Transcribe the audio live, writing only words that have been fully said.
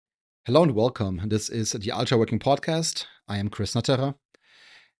Hello and welcome. This is the Ultra Working Podcast. I am Chris Natterer.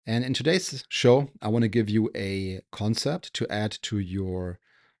 And in today's show, I want to give you a concept to add to your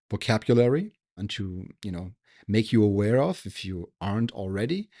vocabulary and to, make you aware of if you aren't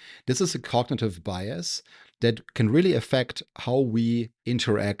already. This is a cognitive bias that can really affect how we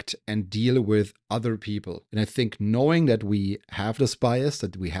interact and deal with other people. And I think knowing that we have this bias,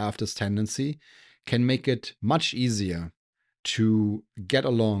 that we have this tendency, can make it much easier to get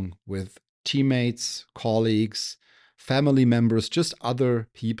along with teammates, colleagues, family members, just other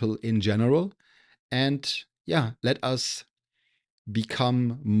people in general. And yeah, let us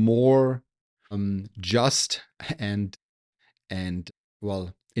become more just and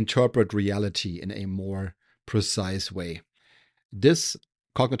well interpret reality in a more precise way. This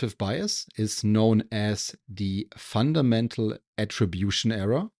cognitive bias is known as the fundamental attribution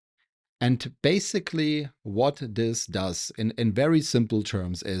error. And basically, what this does in very simple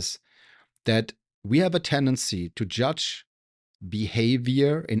terms is that we have a tendency to judge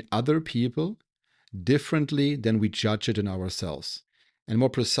behavior in other people differently than we judge it in ourselves. And more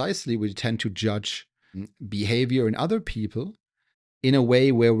precisely, we tend to judge behavior in other people in a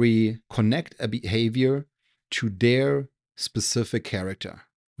way where we connect a behavior to their specific character.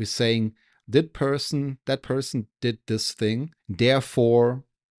 We're saying that person did this thing, therefore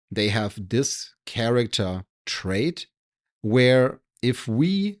they have this character trait, where if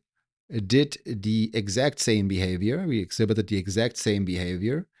we did the exact same behavior, we exhibited the exact same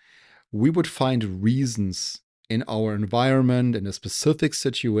behavior, we would find reasons in our environment, in a specific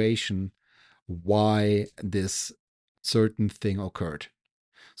situation, why this certain thing occurred.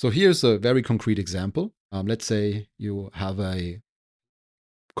 So here's a very concrete example. Let's say you have a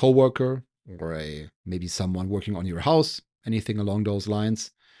coworker or maybe someone working on your house, anything along those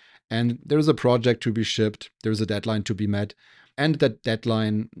lines, and there's a project to be shipped, there's a deadline to be met, and that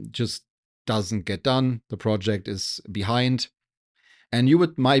deadline just doesn't get done. The project is behind, and you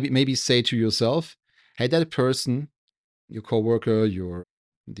would maybe say to yourself, "Hey, that person, your coworker,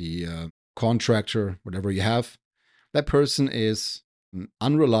 the contractor, whatever you have, that person is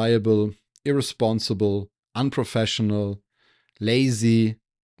unreliable, irresponsible, unprofessional, lazy,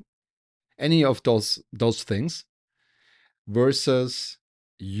 any of those things." Versus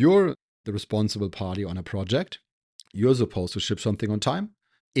you're the responsible party on a project. You're supposed to ship something on time.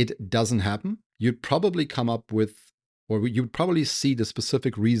 It doesn't happen. You'd probably come up with, or you'd probably see the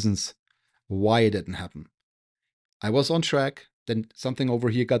specific reasons why it didn't happen. I was on track, then something over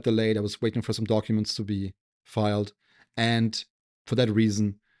here got delayed. I was waiting for some documents to be filed. And for that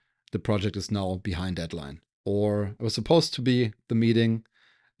reason, the project is now behind deadline. Or it was supposed to be the meeting,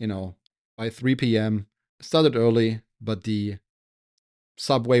 by 3 p.m. Started early, but the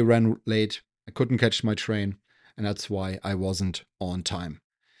subway ran late. I couldn't catch my train, and that's why I wasn't on time.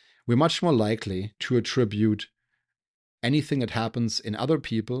 We're much more likely to attribute anything that happens in other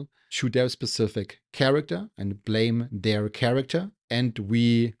people to their specific character and blame their character. And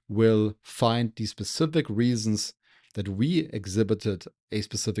we will find the specific reasons that we exhibited a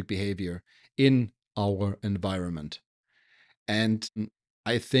specific behavior in our environment. And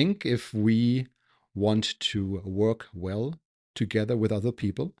I think if we want to work well together with other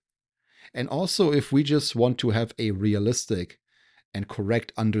people, and also if we just want to have a realistic and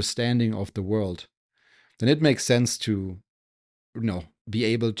correct understanding of the world, then it makes sense to, be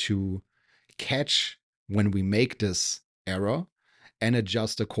able to catch when we make this error and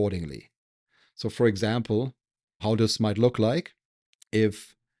adjust accordingly. So, for example, how this might look like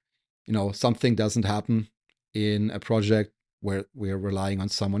if, something doesn't happen in a project where we're relying on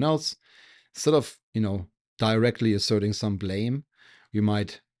someone else. Instead of, directly asserting some blame, you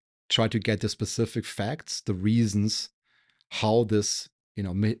might try to get the specific facts, the reasons how this,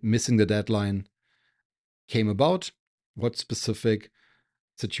 missing the deadline came about, what specific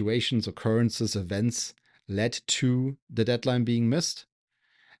situations, occurrences, events led to the deadline being missed.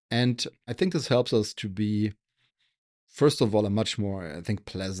 And I think this helps us to be, first of all, a much more, I think,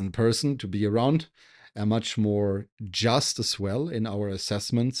 pleasant person to be around, a much more just as well in our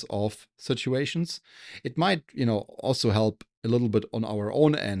assessments of situations. It might, also help a little bit on our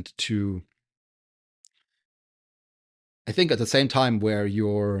own end to, I think, at the same time where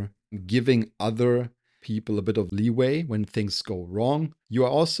you're giving other people a bit of leeway when things go wrong, you are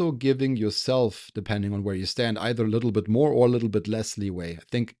also giving yourself, depending on where you stand, either a little bit more or a little bit less leeway. I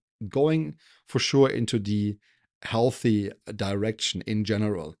think going for sure into the healthy direction in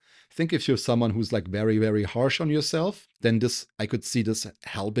general. I think if you're someone who's like very, very harsh on yourself, then I could see this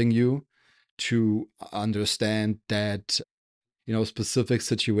helping you to understand that, specific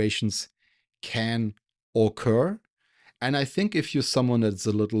situations can occur And I think if you're someone that's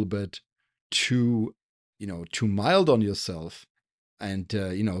a little bit too, too mild on yourself and,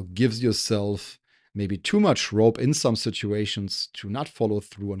 gives yourself maybe too much rope in some situations to not follow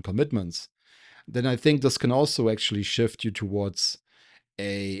through on commitments, then I think this can also actually shift you towards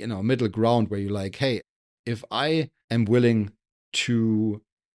a, middle ground where you're like, hey, if I am willing to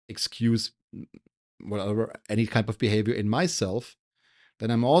excuse whatever, any type of behavior in myself, then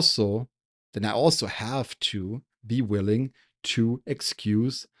I also have to be willing to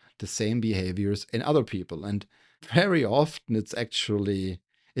excuse the same behaviors in other people. And very often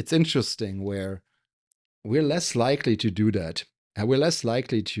it's interesting where we're less likely to do that. And we're less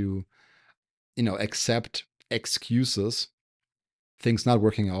likely to, accept excuses, things not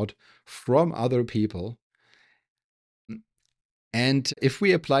working out from other people. And if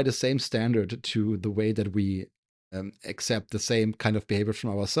we apply the same standard to the way that we accept the same kind of behavior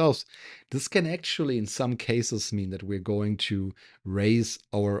from ourselves, this can actually, in some cases, mean that we're going to raise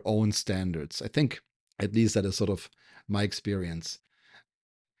our own standards. I think, at least that is sort of my experience.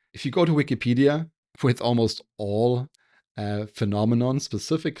 If you go to Wikipedia with almost all phenomenon,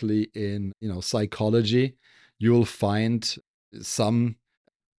 specifically in psychology, you'll find some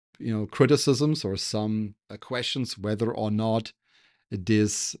criticisms or some questions whether or not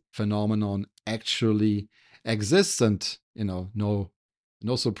this phenomenon actually exists. And no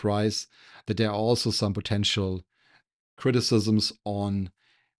surprise that there are also some potential criticisms on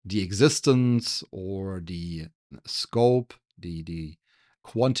the existence or the scope, the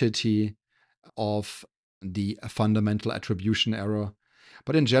quantity of the fundamental attribution error.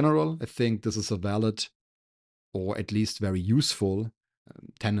 But in general, I think this is a valid, or at least very useful,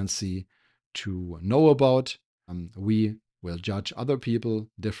 tendency to know about. We will judge other people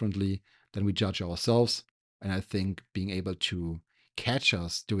differently than we judge ourselves. And I think being able to catch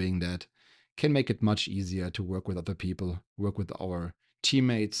us doing that can make it much easier to work with other people, work with our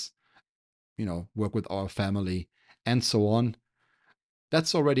teammates, work with our family, and so on.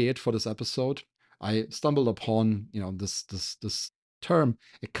 That's already it for this episode. I stumbled upon, this term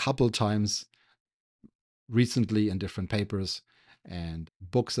a couple times recently in different papers and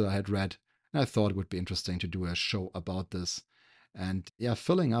books that I had read. And I thought it would be interesting to do a show about this. And yeah,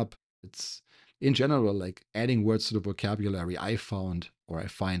 filling up, it's in general like adding words to the vocabulary. I find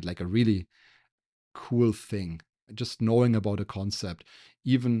like a really cool thing. Just knowing about a concept,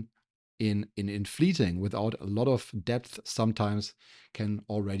 even in fleeting, without a lot of depth, sometimes can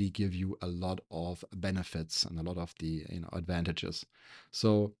already give you a lot of benefits and a lot of the advantages.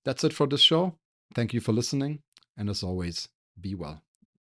 So that's it for this show. Thank you for listening, and as always, be well.